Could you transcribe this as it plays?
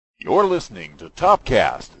You're listening to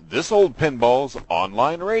TOPcast, This Old Pinball's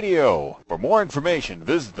online radio. For more information,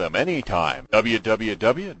 visit them anytime.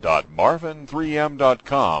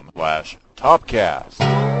 www.marvin3m.com/TOPcast.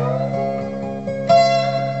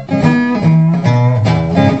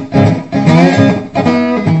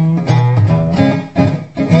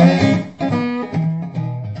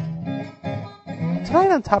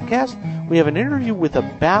 Tonight on TOPcast, we have an interview with a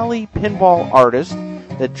Bally pinball artist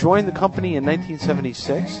that joined the company in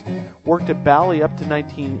 1976, worked at Bally up to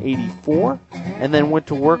 1984, and then went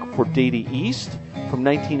to work for Data East from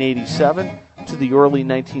 1987 to the early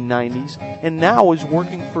 1990s, and now is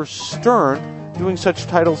working for Stern, doing such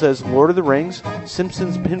titles as Lord of the Rings,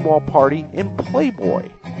 Simpsons Pinball Party, and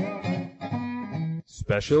Playboy.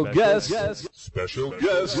 Special guest.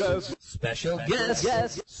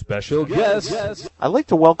 I'd like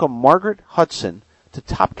to welcome Margaret Hudson to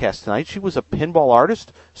TOPcast tonight. She was a pinball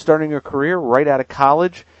artist, starting her career right out of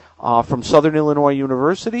college from Southern Illinois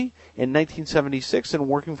University in 1976 and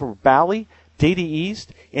working for Bally, Data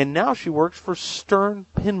East, and now she works for Stern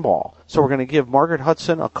Pinball. So we're going to give Margaret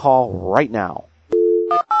Hudson a call right now.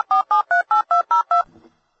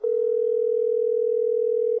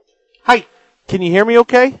 Hi, can you hear me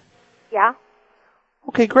okay? Yeah.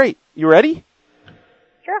 Okay, great. You ready?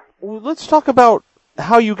 Sure. Well, let's talk about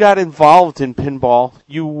how you got involved in pinball.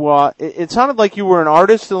 It sounded like you were an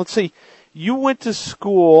artist. And let's see, you went to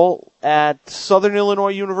school at Southern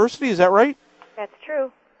Illinois University. Is that right? That's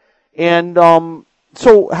true. And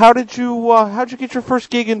so, how'd you get your first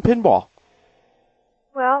gig in pinball?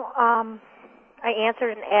 Well, I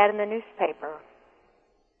answered an ad in the newspaper.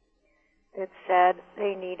 It said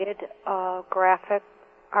they needed a graphic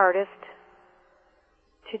artist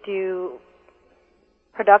to do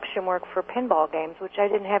production work for pinball games, which I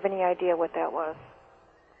didn't have any idea what that was.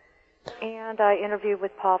 And I interviewed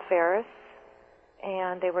with Paul Ferris,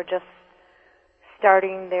 and they were just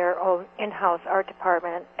starting their own in-house art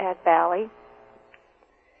department at Bally,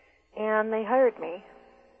 and they hired me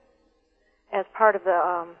as part of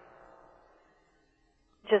the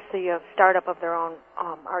startup of their own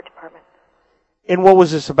art department. And what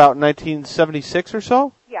was this, about 1976 or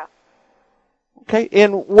so? Yeah. Okay,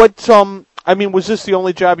 and what, was this the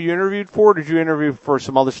only job you interviewed for, or did you interview for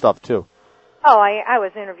some other stuff, too? Oh, I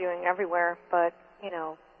was interviewing everywhere, but,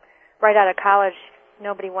 right out of college,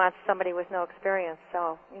 nobody wants somebody with no experience,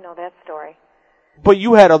 so, that story. But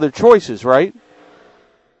you had other choices, right?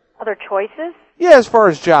 Other choices? Yeah, as far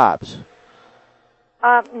as jobs.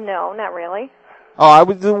 No, not really. Oh,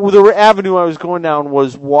 the avenue I was going down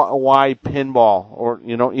was why pinball, or,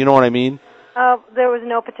 you know what I mean? There was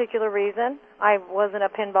no particular reason. I wasn't a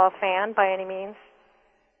pinball fan by any means.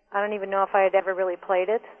 I don't even know if I had ever really played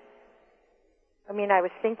it. I mean, I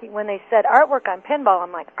was thinking, when they said artwork on pinball,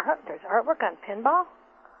 I'm like, there's artwork on pinball?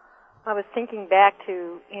 I was thinking back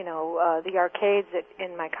to, the arcades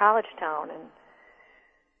in my college town, and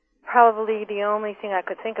probably the only thing I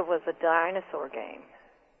could think of was a dinosaur game.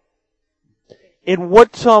 And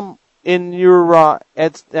what, in your,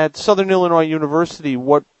 at Southern Illinois University,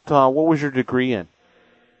 what was your degree in?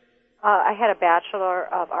 I had a Bachelor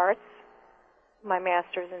of Arts, my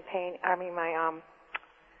master's in paint. My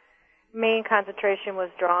main concentration was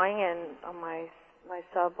drawing, and my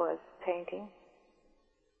sub was painting.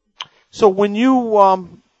 So when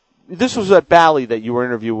you, this was at Bally that you were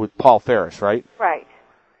interviewing with Paul Ferris, right? Right.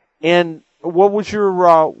 And what was your,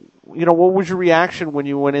 what was your reaction when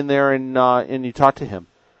you went in there and you talked to him?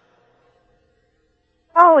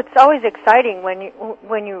 Oh, it's always exciting when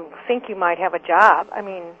you think you might have a job. I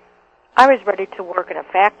mean, I was ready to work in a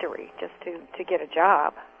factory just to get a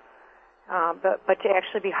job. But to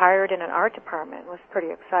actually be hired in an art department was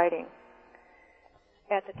pretty exciting.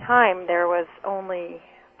 At the time, there was only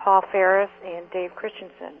Paul Ferris and Dave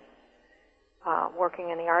Christensen working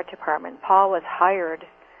in the art department. Paul was hired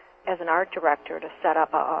as an art director to set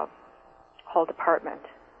up a whole department,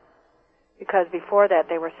 because before that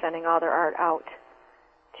they were sending all their art out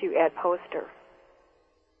to Ed Poster.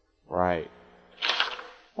 Right.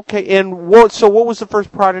 Okay, and what was the first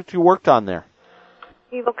project you worked on there?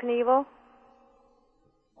 Evel Knievel.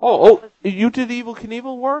 Oh, you did Evel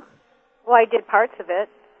Knievel work? Well, I did parts of it.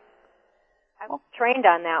 I was trained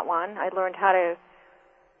on that one. I learned how to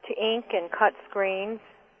ink and cut screens,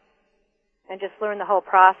 and just learn the whole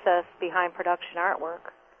process behind production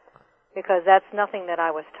artwork, because that's nothing that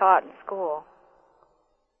I was taught in school.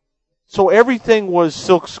 So everything was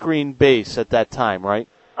silkscreen base at that time, right?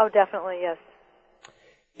 Oh, definitely, yes.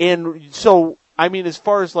 And so, as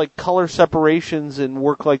far as like color separations and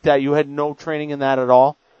work like that, you had no training in that at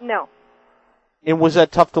all? No. And was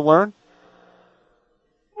that tough to learn?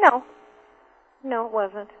 No. No, it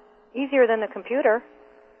wasn't. easier than the computer.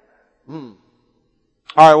 Hmm.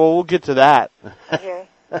 All right, well, we'll get to that. Okay.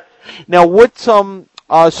 Now, what's so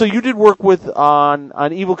you did work with on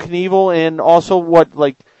Evel Knievel, and also what,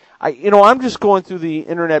 like, I'm just going through the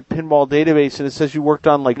Internet Pinball database, and it says you worked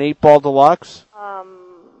on, like, an 8-ball deluxe?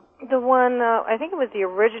 The one, I think it was the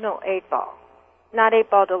original 8-ball. Not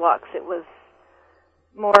 8-ball deluxe. It was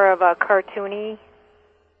more of a cartoony.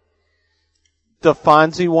 The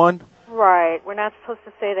Fonzie one? Right. We're not supposed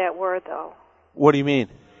to say that word, though. What do you mean?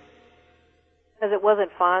 Because it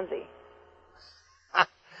wasn't Fonzie.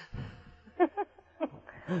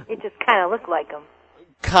 It just kind of looked like him.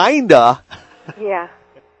 Kinda. Yeah.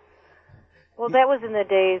 Well, that was in the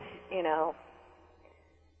days,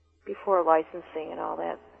 before licensing and all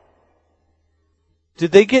that.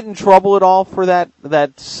 Did they get in trouble at all for that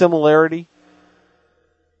similarity?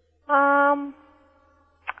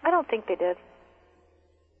 I don't think they did.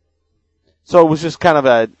 So it was just kind of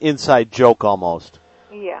an inside joke almost.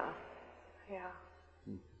 Yeah.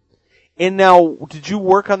 And now, did you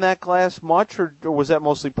work on that class much, or was that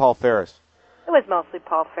mostly Paul Ferris? It was mostly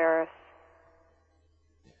Paul Ferris.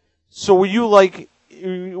 So were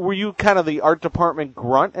you kind of the art department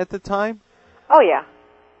grunt at the time? Oh, yeah.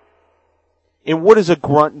 And what does a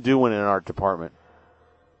grunt do in an art department?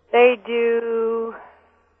 They do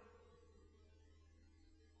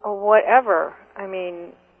whatever. I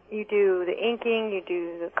mean, you do the inking, you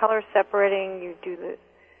do the color separating, you do the...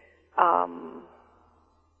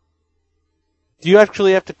 Do you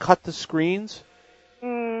actually have to cut the screens?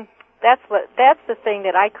 That's the thing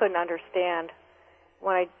that I couldn't understand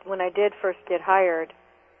when I did first get hired.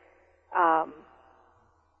 I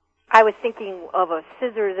was thinking of a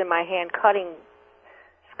scissors in my hand cutting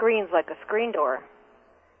screens like a screen door,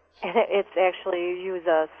 and it's actually you use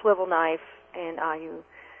a swivel knife, and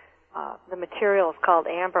the material is called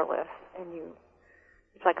amberlith, and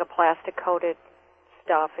it's like a plastic coated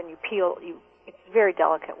stuff, and you peel. It's very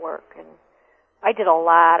delicate work, and I did a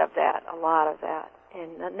lot of that,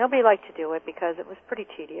 and nobody liked to do it because it was pretty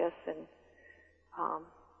tedious, and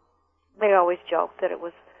they always joked that it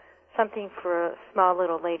was something for small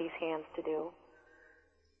little ladies' hands to do,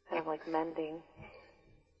 kind of like mending.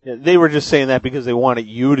 Yeah, they were just saying that because they wanted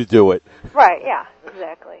you to do it. Right, yeah,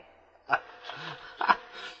 exactly.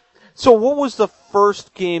 So what was the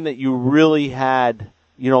first game that you really had,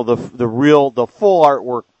 the full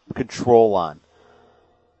artwork control on?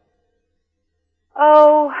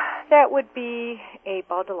 Oh, that would be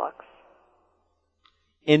 8-ball deluxe.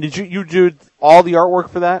 And did you do all the artwork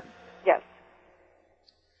for that? Yes.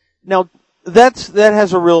 Now, that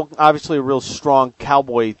has obviously a real strong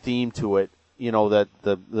cowboy theme to it. That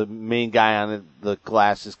the main guy on the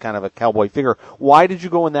glass is kind of a cowboy figure. Why did you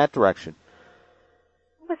go in that direction?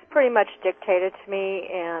 It was pretty much dictated to me,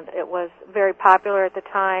 and it was very popular at the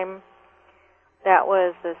time. That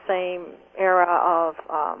was the same era of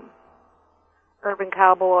urban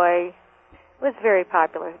cowboy. It was very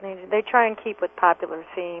popular. They try and keep with popular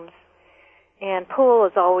themes. And pool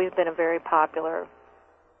has always been a very popular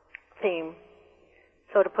theme.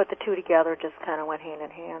 So to put the two together just kind of went hand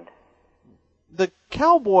in hand. The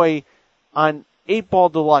cowboy on 8-ball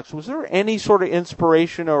deluxe, was there any sort of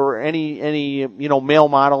inspiration or any male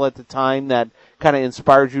model at the time that kind of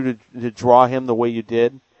inspired you to draw him the way you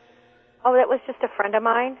did? Oh, that was just a friend of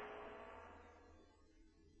mine.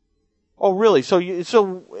 Oh, really?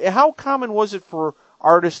 So how common was it for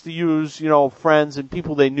artists to use, friends and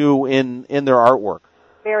people they knew in their artwork?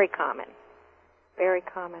 Very common. Very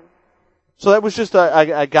common. So that was just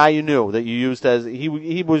a guy you knew that you used as, he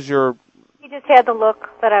was your... He just had the look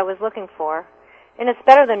that I was looking for. And it's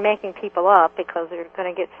better than making people up because you're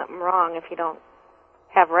going to get something wrong if you don't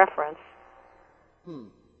have reference. I mean,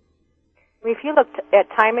 if you look at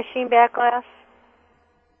Time Machine Backglass,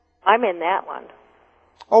 I'm in that one.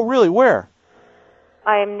 Oh, really? Where?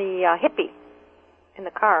 I am the hippie in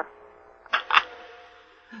the car.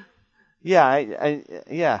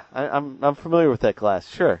 Yeah, I'm familiar with that glass.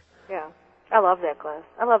 Sure. Yeah, I love that glass.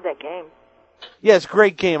 I love that game. Yeah, it's a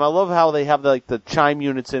great game. I love how they have the chime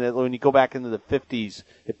units in it. When you go back into the 50s,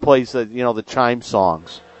 it plays the chime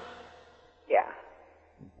songs. Yeah.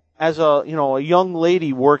 As a young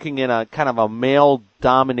lady working in a kind of a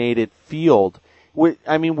male-dominated field, was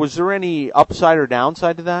there any upside or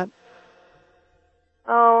downside to that?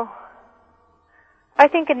 Oh, I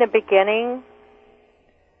think in the beginning,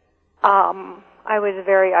 I was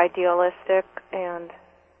very idealistic, and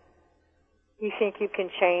you think you can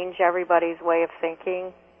change everybody's way of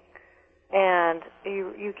thinking, and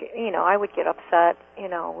I would get upset,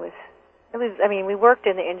 we worked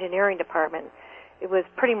in the engineering department. It was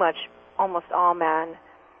pretty much almost all men.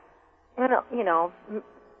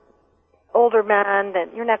 older men,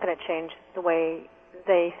 that you're not going to change the way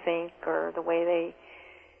they think or the way they,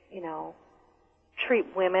 treat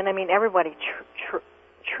women. I mean, everybody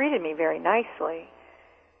treated me very nicely.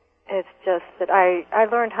 It's just that I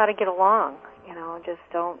learned how to get along, just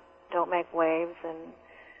don't make waves and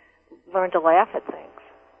learn to laugh at things.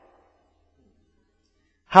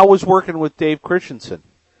 How was working with Dave Christensen?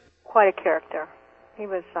 Quite a character. He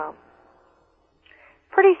was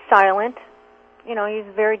pretty silent. He's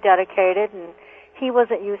very dedicated, and he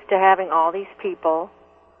wasn't used to having all these people.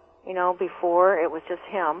 Before it was just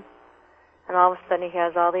him, and all of a sudden he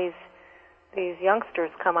has all these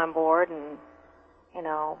youngsters come on board, and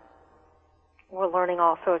we're learning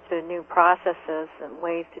all sorts of new processes and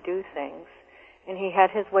ways to do things. And he had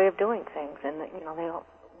his way of doing things, and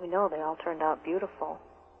we know they all turned out beautiful.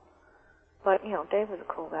 But Dave was a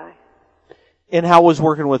cool guy. And how was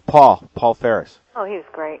working with Paul Ferris? Oh, he was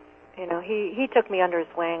great. He took me under his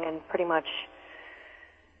wing and pretty much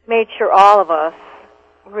made sure all of us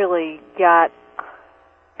really got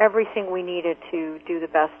everything we needed to do the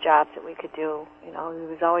best jobs that we could do. He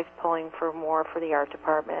was always pulling for more for the art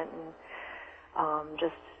department and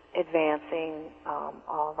just advancing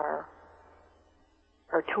all of our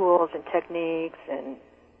tools and techniques and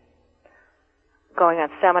going on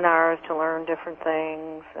seminars to learn different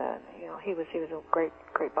things. And, he was a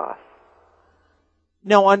great boss.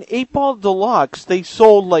 Now, on 8-Ball Deluxe, they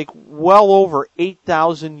sold well over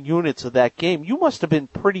 8,000 units of that game. You must have been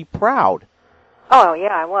pretty proud. Oh,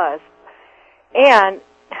 yeah, I was. And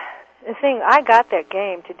the thing, I got that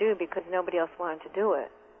game to do because nobody else wanted to do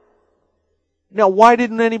it. Now, why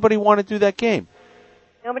didn't anybody want to do that game?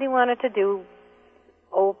 Nobody wanted to do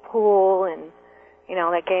old pool, and,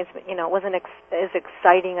 that game's, it wasn't as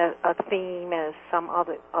exciting a theme as some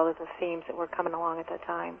other themes that were coming along at that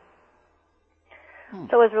time.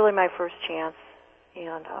 So it was really my first chance,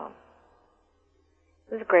 and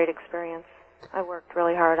it was a great experience. I worked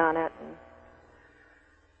really hard on it. And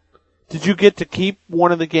did you get to keep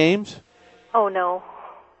one of the games? Oh, no.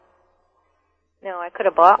 No, I could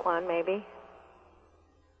have bought one, maybe.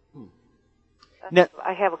 Now,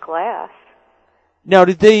 I have a glass. Now,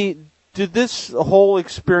 did this whole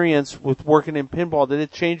experience with working in pinball, did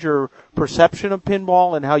it change your perception of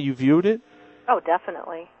pinball and how you viewed it? Oh,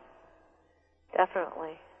 definitely.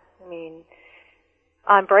 Definitely. I mean,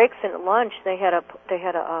 on breaks and at lunch, they had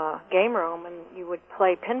a game room, and you would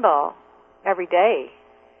play pinball every day,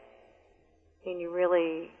 and you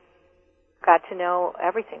really got to know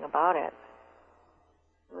everything about it.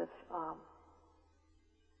 It was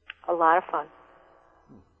a lot of fun.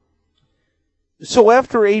 So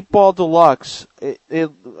after 8-Ball Deluxe,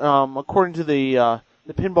 according to the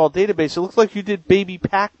pinball database, it looks like you did Baby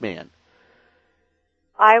Pac-Man.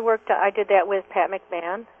 I did that with Pat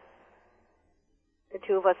McMahon, the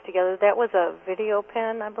two of us together. That was a video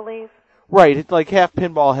pen, I believe. Right, it's like half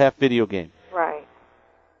pinball, half video game. Right.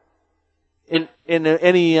 And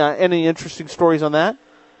any interesting stories on that?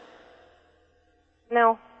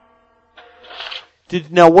 No.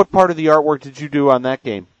 Now, what part of the artwork did you do on that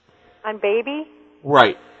game? On Baby?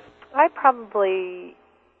 Right. I probably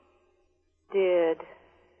did.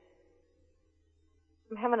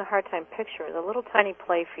 I'm having a hard time picturing the little tiny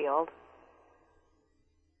play field.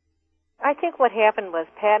 I think what happened was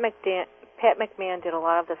Pat McMahon did a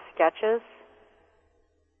lot of the sketches,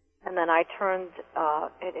 and then I turned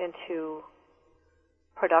it into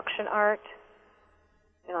production art.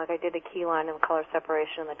 I did the key line and the color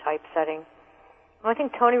separation and the typesetting. Well, I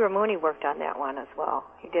think Tony Ramone worked on that one as well.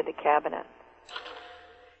 He did the cabinet.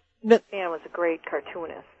 McMahon was a great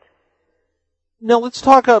cartoonist. Now let's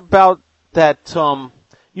talk about that.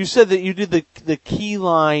 You said that you did the key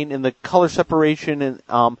line and the color separation,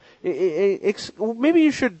 and maybe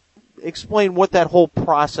you should explain what that whole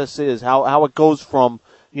process is, how it goes from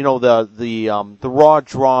the raw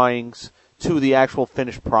drawings to the actual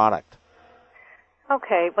finished product.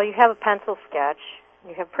 Okay, well, you have a pencil sketch.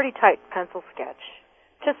 You have a pretty tight pencil sketch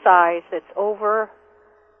to size that's over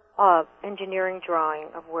engineering drawing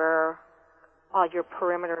of where all your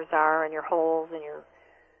perimeters are and your holes and your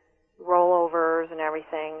rollovers and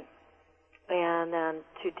everything. And then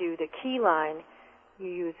to do the key line, you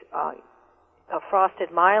use a frosted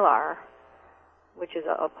mylar, which is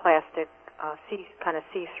a plastic kind of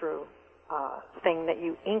see-through thing that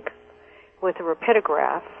you ink with a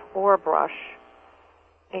rapidograph or a brush,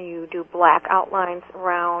 and you do black outlines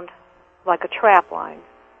around like a trap line,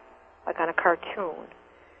 like on a cartoon.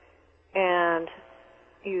 And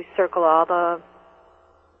you circle all the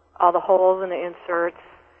holes in the inserts,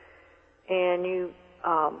 and you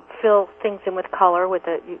fill things in with color with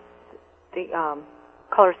the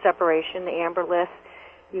color separation, the amber list,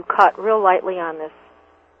 you cut real lightly on this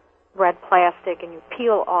red plastic, and you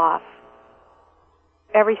peel off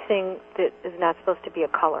everything that is not supposed to be a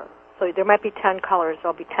color. So there might be 10 colors.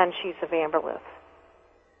 There'll be 10 sheets of amberlith,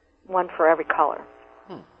 one for every color.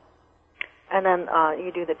 And then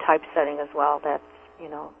you do the typesetting as well. That's,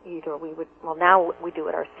 either we would, well, now we do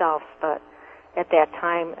it ourselves, but at that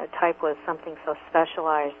time, a type was something so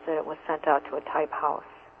specialized that it was sent out to a type house.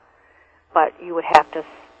 But I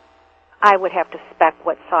would have to spec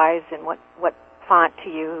what size and what font to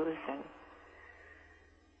use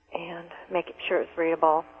and make sure it's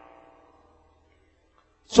readable.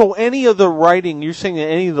 So any of the writing, you're saying that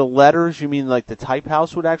any of the letters, you mean like the type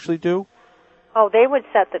house would actually do? Oh, they would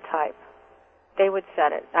set the type. They would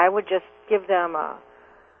set it. I would just give them a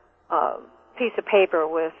piece of paper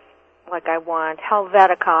with, like, I want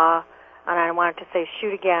Helvetica, and I want it to say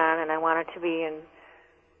shoot again, and I want it to be in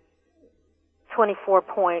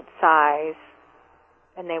 24-point size,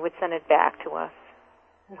 and they would send it back to us,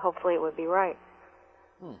 and hopefully it would be right.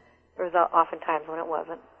 There was often times when it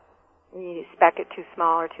wasn't. You spec it too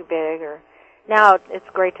small or too big, or now it's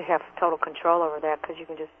great to have total control over that because you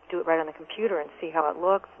can just do it right on the computer and see how it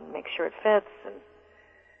looks and make sure it fits. And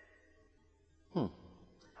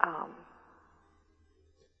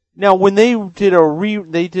now, when they did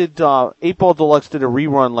 8-Ball Deluxe did a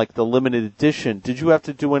rerun like the limited edition. Did you have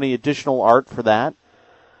to do any additional art for that?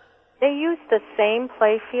 They used the same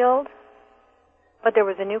playfield, but there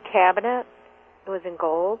was a new cabinet. It was in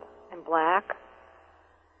gold and black,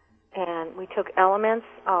 and we took elements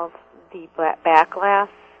of the back glass,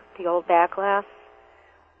 the old back glass,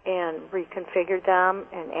 and reconfigured them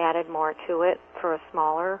and added more to it for a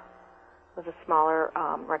smaller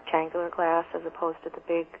rectangular glass as opposed to the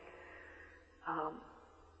big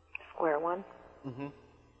square one.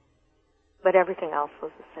 But everything else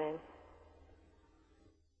was the same.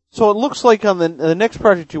 So it looks like on the next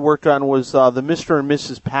project you worked on was the Mr. and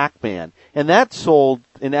Mrs. Pac-Man, and that sold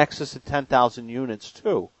in excess of 10,000 units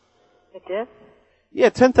too. It did? Yeah,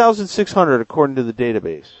 10,600 according to the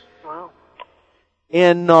database. Wow.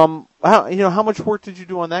 And how much work did you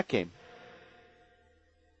do on that game?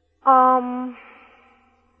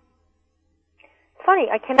 Funny,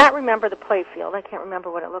 I cannot remember the playfield. I can't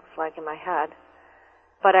remember what it looks like in my head.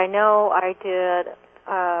 But I know I did,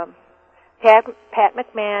 Pat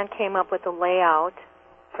McMahon came up with the layout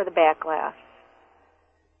for the back glass,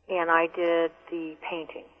 and I did the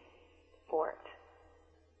painting for it.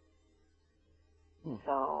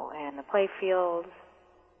 So, and the playfield,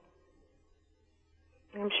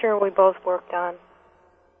 I'm sure we both worked on.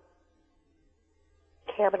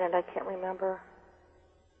 Cabinet, I can't remember.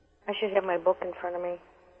 I should have my book in front of me.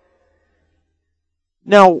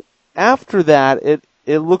 Now, after that,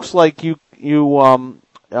 it looks like you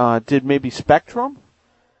did maybe Spectrum?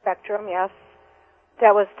 Spectrum, yes.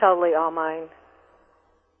 That was totally all mine.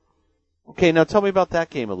 Okay, now tell me about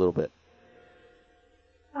that game a little bit.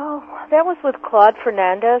 Oh, that was with Claude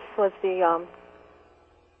Fernandez, was the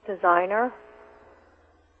designer.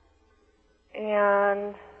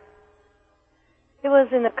 And it was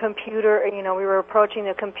in the computer, we were approaching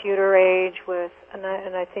the computer age and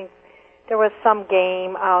I think there was some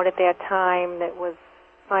game out at that time that was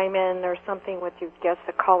Simon or something with you guess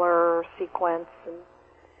the color sequence. And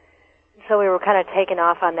so we were kind of taken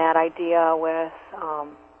off on that idea with,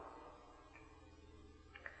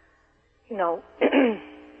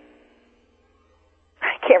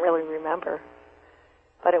 I can't really remember,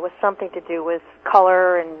 but it was something to do with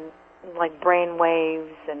color and like brain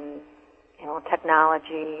waves and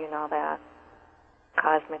technology and all that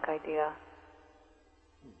cosmic idea.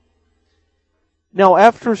 Now,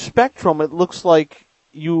 after Spectrum, it looks like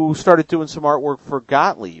you started doing some artwork for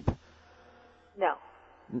Gottlieb. No.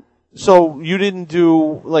 So you didn't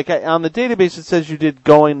do, like, on the database it says you did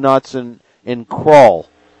Going Nuts and Crawl.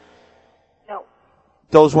 No.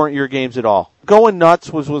 Those weren't your games at all. Going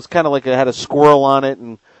Nuts was kind of like it had a squirrel on it,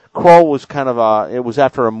 and Crawl was kind of it was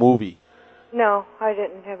after a movie. No, I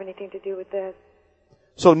didn't have anything to do with that.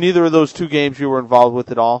 So neither of those two games you were involved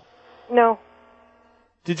with at all? No.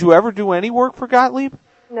 Did you ever do any work for Gottlieb?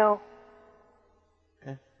 No.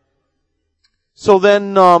 Okay. So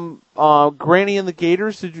then, Granny and the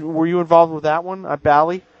Gators, were you involved with that one at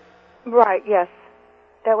Bally? Right, yes.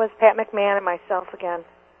 That was Pat McMahon and myself again.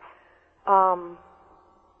 I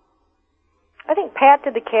think Pat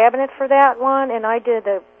did the cabinet for that one, and I did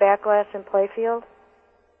the back glass and playfield.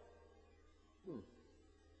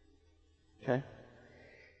 Okay.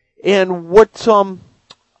 And what,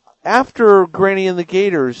 after Granny and the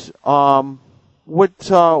Gators, what,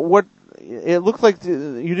 it looked like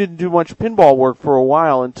you didn't do much pinball work for a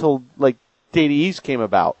while until, like, Data East came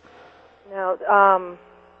about. No,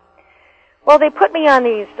 Well, they put me on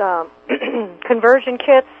these conversion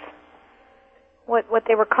kits, what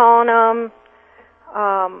they were calling them,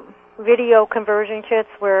 video conversion kits,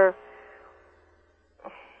 where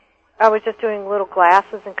I was just doing little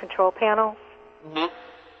glasses and control panels.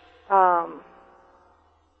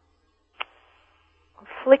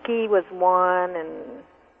 Flicky was one, and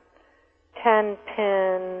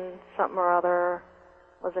 10-pin something or other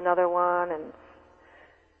was another one, and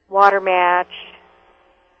water match.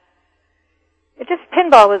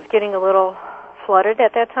 Pinball was getting a little flooded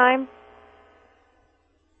at that time,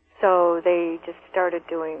 so they just started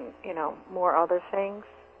doing, more other things.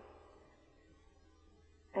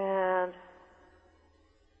 And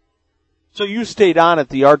so you stayed on at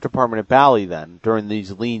the art department at Bally then during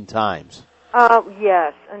these lean times?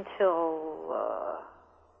 Yes, until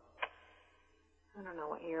I don't know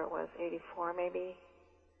what year it was, 84 maybe,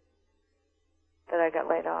 that I got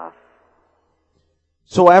laid off.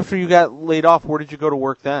 So after you got laid off, where did you go to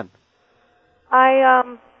work then? I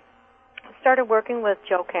started working with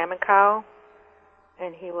Joe Kamenkow,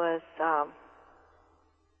 and he was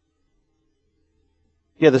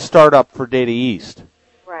the startup for Data East.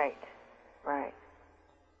 Right.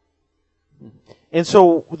 And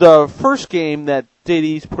so the first game that Data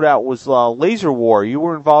East put out was Laser War. You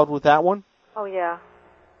were involved with that one? Oh, yeah.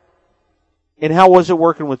 And how was it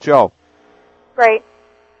working with Joe? Great.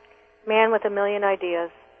 Man with a million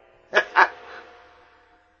ideas.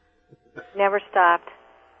 Never stopped.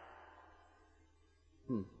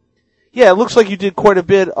 Yeah, it looks like you did quite a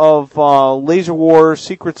bit of Laser War,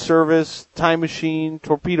 Secret Service, Time Machine,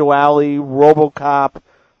 Torpedo Alley, RoboCop,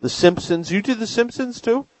 The Simpsons. You did The Simpsons,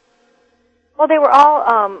 too? Well, they were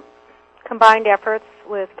all combined efforts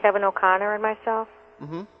with Kevin O'Connor and myself.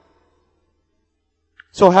 Mm-hmm.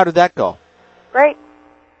 So how did that go? Great.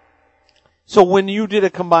 So when you did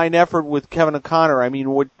a combined effort with Kevin O'Connor,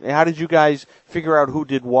 how did you guys figure out who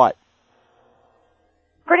did what?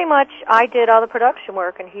 Pretty much I did all the production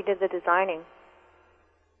work and he did the designing.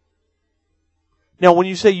 Now, when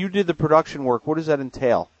you say you did the production work, what does that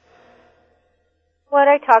entail? What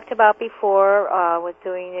I talked about before was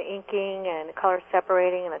doing the inking and the color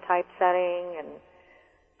separating and the typesetting and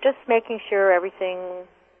just making sure everything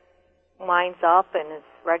lines up and is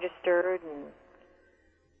registered. And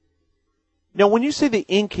now, when you say the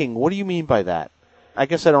inking, what do you mean by that? I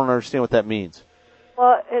guess I don't understand what that means.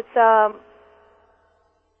 Well, it's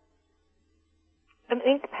an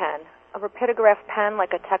ink pen, a rapidograph pen,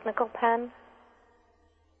 like a technical pen.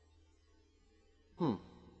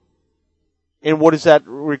 And what is that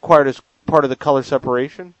required as part of the color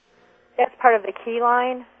separation? That's part of the key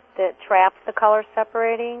line that traps the color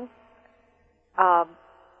separating. A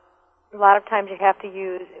lot of times you have to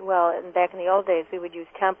use, back in the old days we would use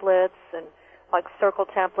templates and like circle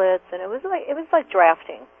templates, and it was like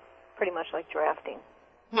drafting, pretty much like drafting.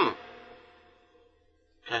 Okay.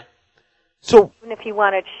 So, even if you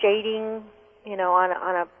wanted shading,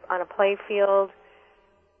 on a play field,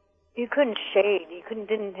 you couldn't shade.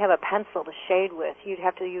 Didn't have a pencil to shade with. You'd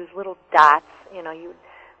have to use little dots. You'd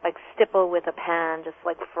like stipple with a pen, just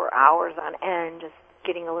like for hours on end, just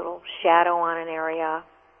getting a little shadow on an area.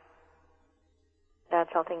 That's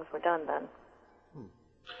how things were done then.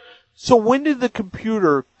 So when did the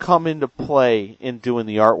computer come into play in doing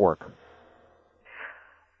the artwork?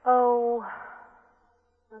 Oh,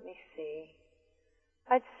 let me see.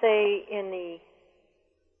 I'd say in the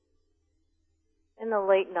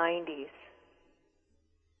late 90s.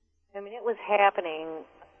 It was happening,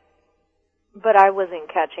 but I wasn't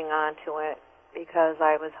catching on to it because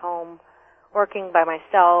I was home working by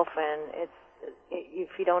myself, and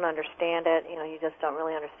if you don't understand it, you just don't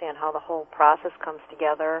really understand how the whole process comes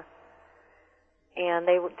together. And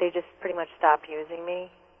they just pretty much stopped using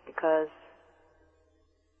me because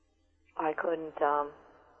I couldn't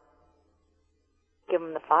give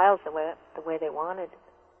them the files the way they wanted.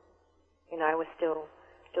 I was still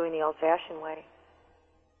doing the old-fashioned way.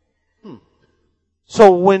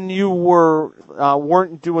 So when you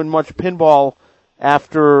weren't doing much pinball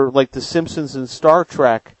after like The Simpsons and Star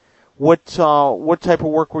Trek, what type of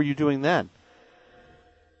work were you doing then?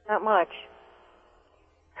 Not much.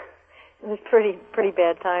 It was pretty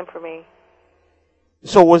bad time for me.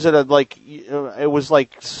 So was it it was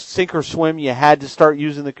like sink or swim? You had to start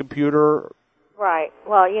using the computer? Right.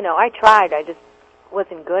 Well, I tried. I just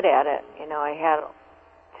wasn't good at it. I had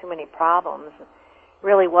too many problems. It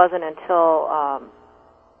really wasn't until,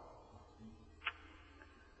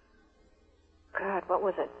 what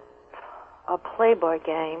was it? A Playboy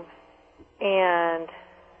game. And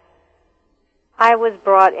I was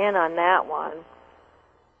brought in on that one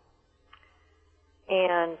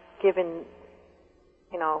and given,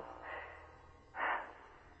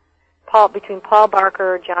 between Paul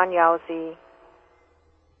Barker, John Yowsey,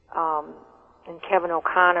 and Kevin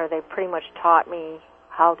O'Connor, they pretty much taught me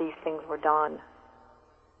how these things were done.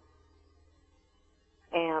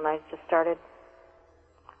 And I just started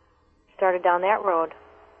down that road,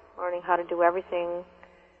 learning how to do everything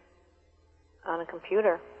on a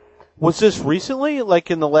computer. Was this recently,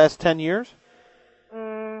 like in the last 10 years?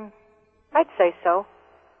 I'd say so.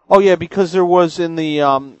 Oh, yeah, because there was in the,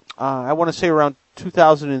 I want to say around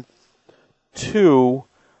 2002,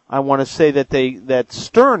 I want to say that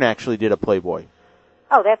Stern actually did a Playboy.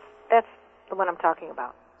 Oh, that's the one I'm talking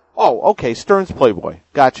about. Oh, okay, Stern's Playboy.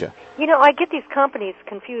 Gotcha. You know, I get these companies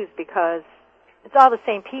confused because it's all the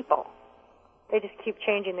same people. They just keep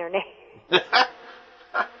changing their name.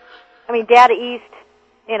 I mean, Data East,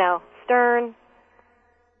 Stern.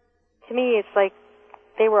 To me, it's like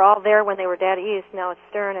they were all there when they were Data East. Now it's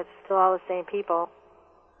Stern. It's still all the same people.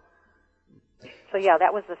 So yeah,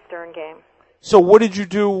 that was the Stern game. So what did you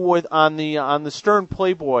do on the Stern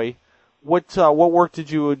Playboy? What work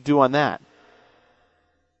did you do on that?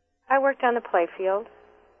 I worked on the playfield.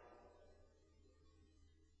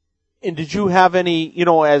 And did you have any,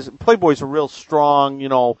 as Playboy's a real strong,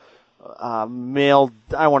 male,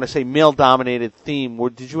 I want to say male-dominated theme.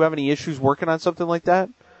 Did you have any issues working on something like that?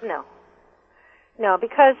 No,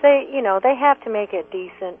 because they have to make it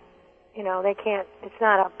decent. They can't, it's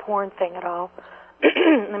not a porn thing at all.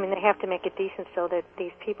 I mean, they have to make it decent so that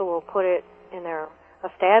these people will put it in their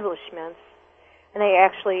establishments. And they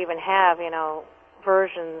actually even have,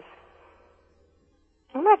 versions.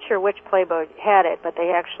 I'm not sure which Playboy had it, but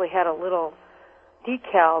they actually had a little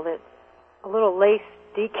lace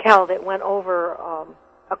decal that went over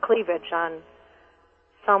a cleavage on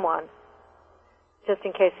someone, just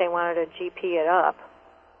in case they wanted to GP it up.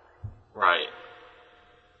 Right.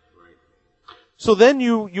 So then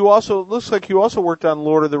you also, it looks like you also worked on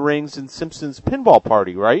Lord of the Rings and Simpsons Pinball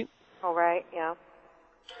Party, right? Oh, right, yeah.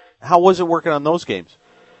 How was it working on those games?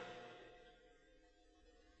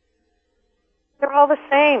 They're all the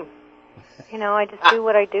same. I just do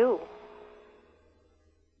what I do.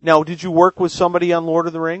 Now, did you work with somebody on Lord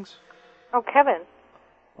of the Rings? Oh, Kevin.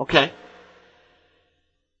 Okay.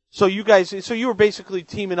 So you were basically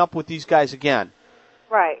teaming up with these guys again?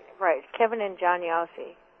 Right. Kevin and John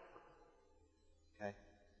Yossi. Okay.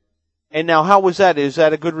 And now, how was that? Is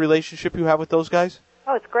that a good relationship you have with those guys?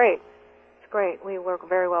 Oh, it's great. It's great. We work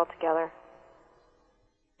very well together.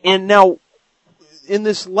 And now, in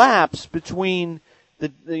this lapse between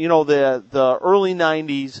the early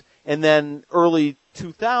 90s and then early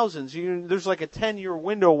 2000s, there's like a 10-year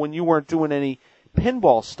window when you weren't doing any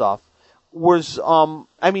pinball stuff.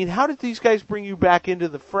 How did these guys bring you back into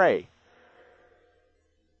the fray?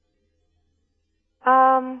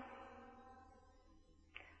 I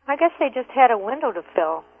guess they just had a window to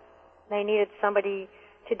fill. They needed somebody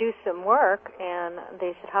to do some work, and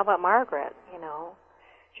they said, how about Margaret?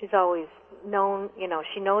 She's always known,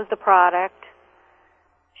 she knows the product.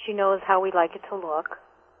 She knows how we like it to look.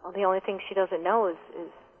 Well, the only thing she doesn't know is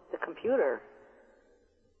the computer.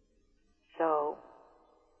 So,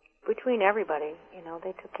 between everybody,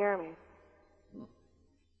 they took care of me.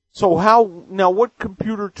 So what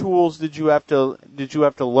computer tools did you have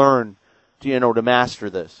to learn, to master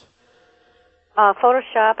this?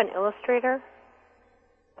 Photoshop and Illustrator,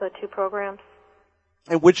 the two programs.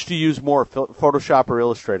 And which do you use more, Photoshop or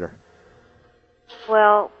Illustrator?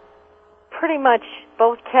 Well, pretty much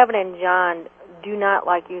both Kevin and John do not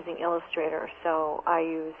like using Illustrator, so I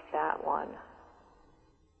use that one.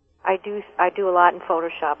 I do a lot in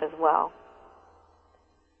Photoshop as well.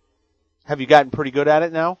 Have you gotten pretty good at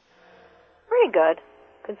it now? Pretty good,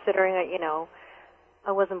 considering that,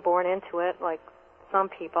 I wasn't born into it like some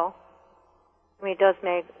people. I mean, it does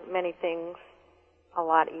make many things a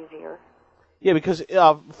lot easier. Yeah, because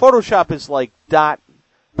Photoshop is like dot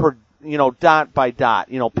by dot,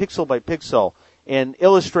 pixel by pixel, and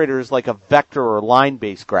Illustrator is like a vector or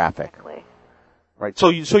line-based graphic. Exactly. Right. So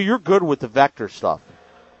you're good with the vector stuff.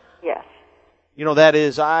 Yes. That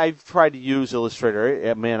is, I've tried to use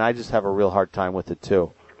Illustrator. Man, I just have a real hard time with it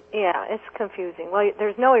too. Yeah, it's confusing. Well,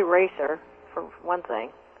 there's no eraser, for one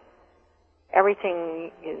thing.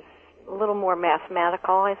 Everything is a little more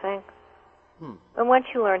mathematical, I think. And once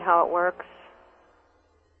you learn how it works,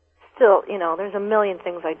 still, there's a million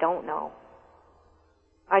things I don't know.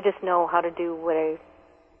 I just know how to do what I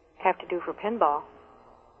have to do for pinball.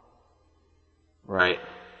 Right.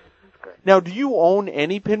 That's good. Now, do you own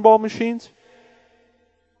any pinball machines?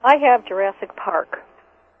 I have Jurassic Park.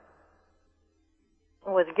 It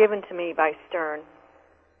was given to me by Stern.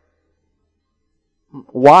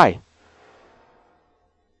 Why?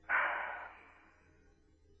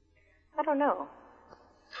 I don't know.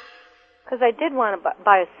 Because I did want to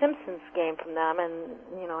buy a Simpsons game from them, and,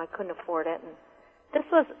 I couldn't afford it. And this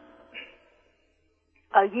was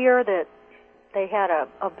a year that they had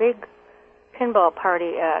a big pinball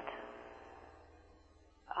party at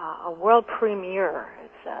a world premiere,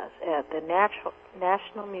 it says, at the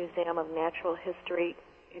National Museum of Natural History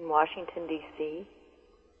in Washington, D.C.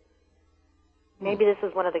 Maybe this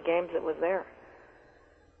was one of the games that was there.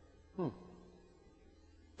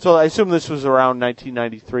 So I assume this was around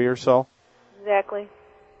 1993 or so? Exactly.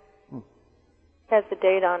 Has the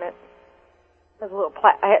date on it. There's a little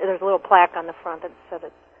plaque on the front that said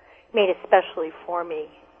it's made especially for me.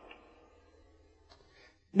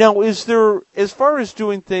 Now, is there, as far as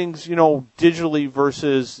doing things, digitally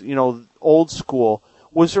versus, old school,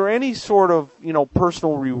 was there any sort of,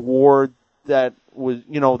 personal reward that was,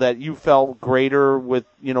 that you felt greater with,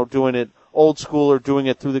 doing it old school or doing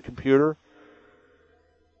it through the computer?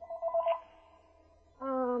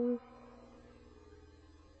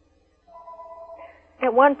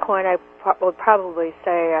 At one point, I would probably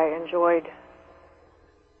say I enjoyed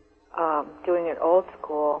doing it old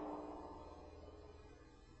school.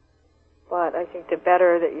 But I think the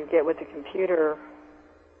better that you get with the computer,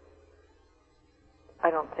 I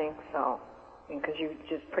don't think so. Because you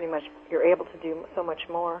just you're able to do so much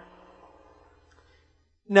more.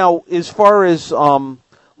 Now, as far as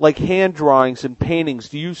like hand drawings and paintings,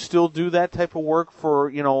 do you still do that type of work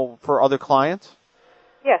for for other clients?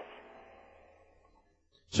 Yes.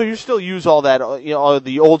 So you still use all that,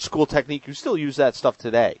 the old school technique. You still use that stuff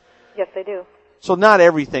today. Yes, I do. So not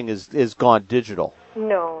everything is gone digital.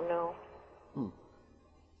 No.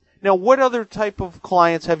 Now, what other type of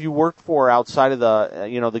clients have you worked for outside of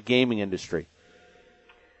the the gaming industry?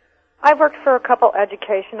 I've worked for a couple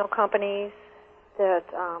educational companies that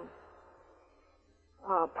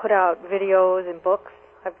put out videos and books.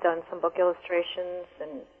 I've done some book illustrations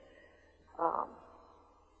and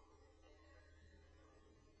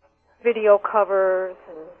video covers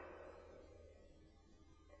and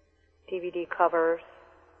DVD covers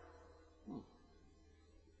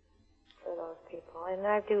for those people. And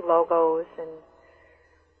I do logos, and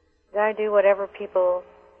I do whatever people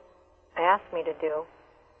ask me to do.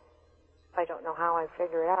 If I don't know how, I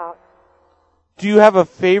figure it out. Do you have a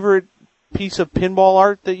favorite piece of pinball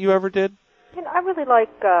art that you ever did? I really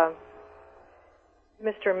like Mr.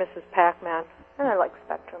 and Mrs. Pac-Man, and I like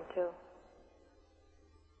Spectrum, too.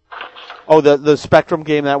 Oh, the Spectrum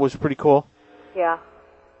game, that was pretty cool? Yeah.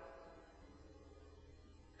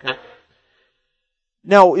 Okay.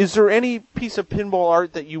 Now, is there any piece of pinball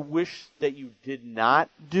art that you wish that you did not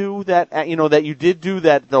do that you did do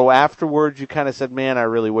that, though afterwards you kind of said, man, I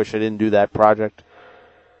really wish I didn't do that project?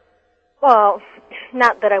 Well,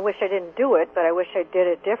 not that I wish I didn't do it, but I wish I did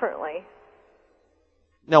it differently.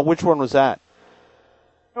 Now, which one was that?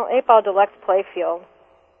 Well, 8-Ball Deluxe Playfield.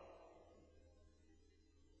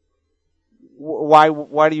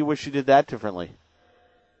 Why do you wish you did that differently?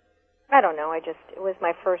 I don't know. It was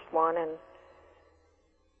my first one, and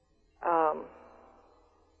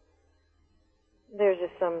there's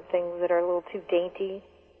just some things that are a little too dainty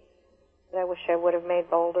that I wish I would have made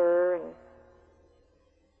bolder. And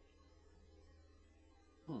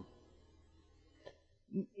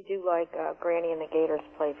you do like Granny and the Gators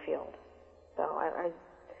Playfield, so I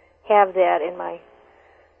have that in my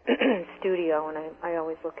studio, and I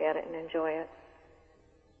always look at it and enjoy it.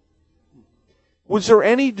 Was there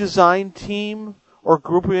any design team or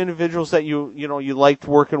group of individuals that you liked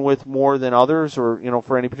working with more than others, or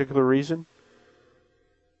for any particular reason?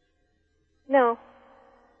 No,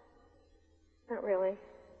 not really.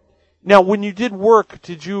 Now, when you did work,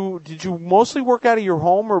 did you mostly work out of your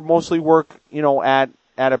home, or mostly work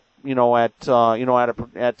at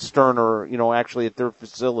Stern, or actually at their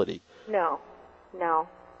facility? No.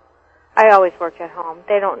 I always work at home.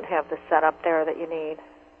 They don't have the setup there that you need.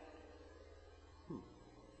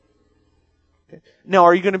 Okay. Now,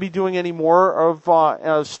 are you going to be doing any more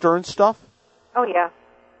of Stern stuff? Oh, yeah.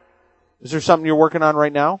 Is there something you're working on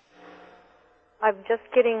right now? I'm just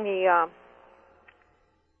getting the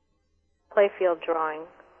playfield drawing,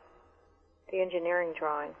 the engineering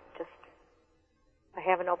drawing. I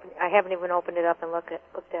haven't even opened it up and looked at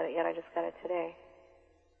it yet. I just got it today.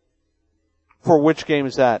 For which game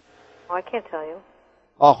is that? Oh, I can't tell you.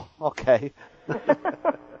 Oh, okay.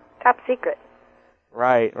 Top secret.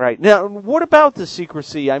 Right. Now, what about the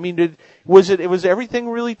secrecy? I mean, was everything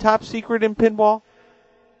really top secret in pinball?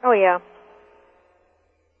 Oh, yeah.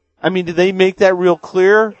 I mean, did they make that real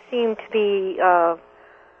clear? It seemed to be,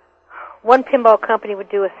 one pinball company would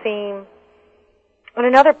do a theme, and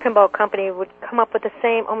another pinball company would come up with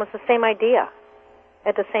almost the same idea.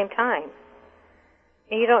 at the same time.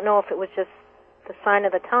 And you don't know if it was just the sign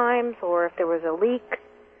of the times or if there was a leak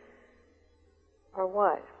or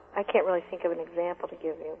what. I can't really think of an example to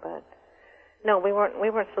give you, but no, we weren't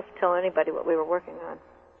supposed to tell anybody what we were working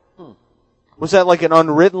on. Was that like an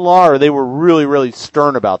unwritten law, or they were really, really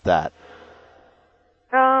stern about that?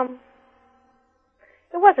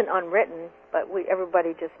 It wasn't unwritten, but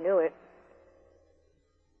everybody just knew it.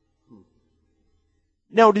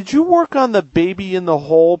 Now, did you work on the Baby in the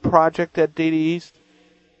Hole project at Data East?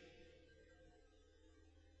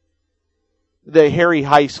 The Harry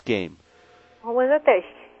Heist game. Oh, was that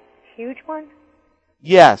huge one?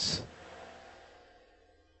 Yes.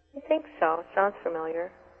 I think so. Sounds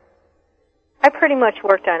familiar. I pretty much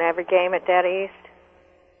worked on every game at Data East.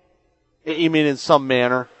 You mean in some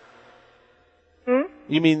manner?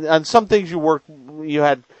 You mean on some things you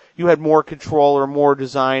had more control or more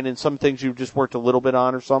design, and some things you just worked a little bit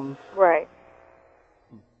on or something? Right.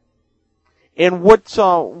 And what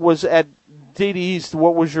was at Data East?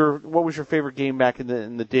 What was your favorite game back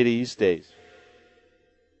in the Data East days?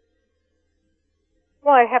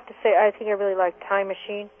 Well, I have to say, I think I really liked Time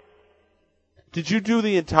Machine. Did you do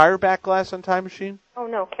the entire back glass on Time Machine? Oh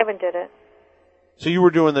no, Kevin did it. So you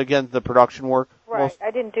were doing the production work? Right.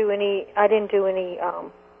 I didn't do any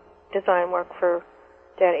design work for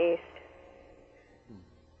Data East.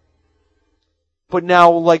 But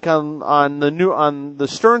now, like on the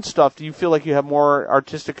Stern stuff, do you feel like you have more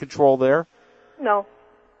artistic control there? No.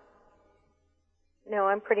 No,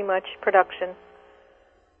 I'm pretty much production,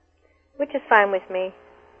 which is fine with me.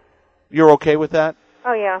 You're okay with that?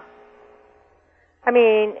 Oh yeah. I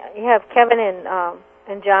mean, you have Kevin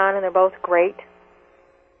and John, and they're both great.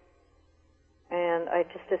 And I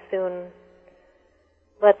just as soon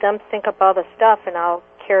let them think up all the stuff, and I'll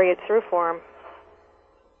carry it through for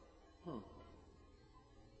them.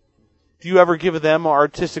 Do you ever give them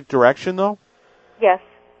artistic direction, though? Yes.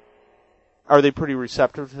 Are they pretty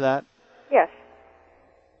receptive to that? Yes.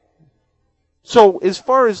 So, as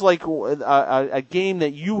far as like a game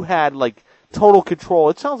that you had like total control,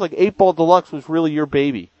 it sounds like 8-Ball Deluxe was really your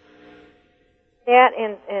baby. That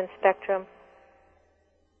and Spectrum.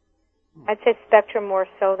 I'd say Spectrum more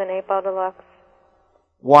so than 8-Ball Deluxe.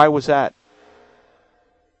 Why was that?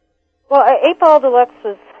 Well, 8-Ball Deluxe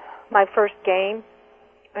was my first game,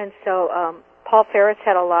 and so Paul Ferris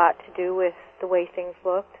had a lot to do with the way things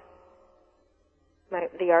looked.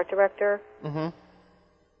 The art director. Mm-hmm.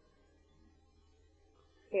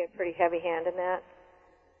 He had a pretty heavy hand in that.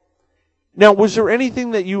 Now, was there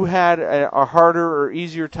anything that you had a harder or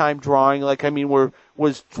easier time drawing? Like, I mean,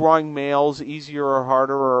 was drawing males easier or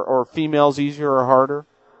harder, or females easier or harder?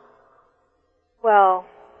 Well,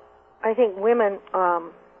 I think women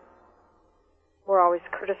were always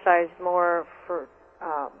criticized more for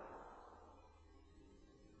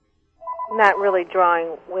not really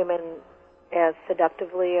drawing women as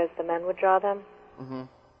seductively as the men would draw them. Mm-hmm.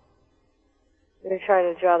 They tried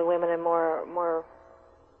to draw the women in more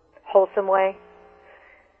wholesome way,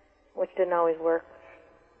 which didn't always work.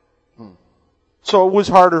 So it was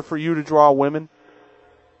harder for you to draw women?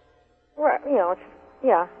 Right,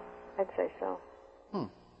 yeah, I'd say so.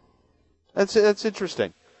 That's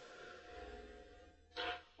interesting.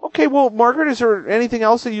 Okay, well, Margaret, is there anything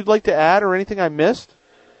else that you'd like to add or anything I missed?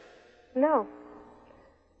 No.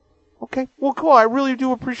 Okay, well, cool. I really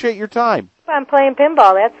do appreciate your time. I'm playing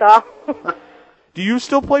pinball, that's all. Do you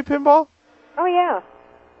still play pinball? Oh, yeah.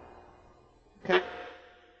 Okay.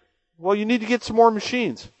 Well, you need to get some more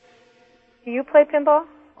machines. Do you play pinball?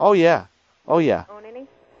 Oh, yeah. Oh, yeah. Own any?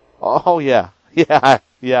 Oh, yeah. Yeah,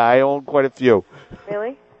 I own quite a few.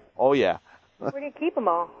 Really? Oh, yeah. Where do you keep them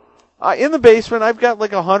all? In the basement. I've got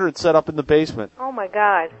like 100 set up in the basement. Oh, my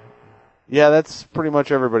God. Yeah, that's pretty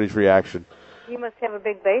much everybody's reaction. You must have a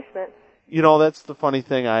big basement. You know, that's the funny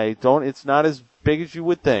thing. It's not as big as you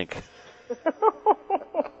would think.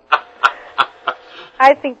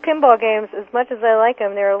 I think pinball games, as much as I like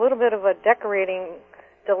them, they're a little bit of a decorating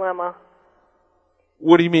dilemma.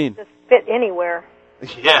 What do you mean? Just fit anywhere.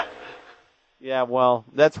 Yeah. Yeah, well,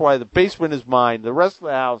 that's why the basement is mine. The rest of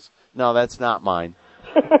the house, no, that's not mine.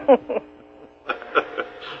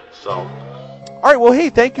 So. All right, well, hey,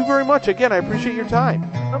 thank you very much. Again, I appreciate your time.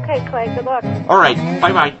 Okay, Clay, good luck. All right,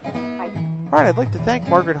 bye-bye. Bye. All right, I'd like to thank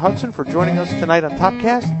Margaret Hudson for joining us tonight on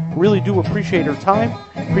TOPcast. Really do appreciate her time.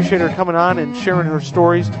 Appreciate her coming on and sharing her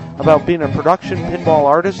stories about being a production pinball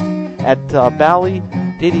artist at Bally,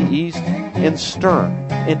 Data East, and Stern.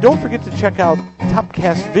 And don't forget to check out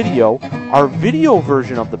TOPcast Video, our video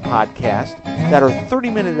version of the podcast that are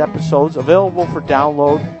 30-minute episodes available for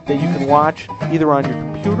download that you can watch either on your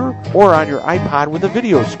computer or on your iPod with a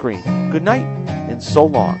video screen. Good night, and so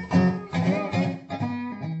long.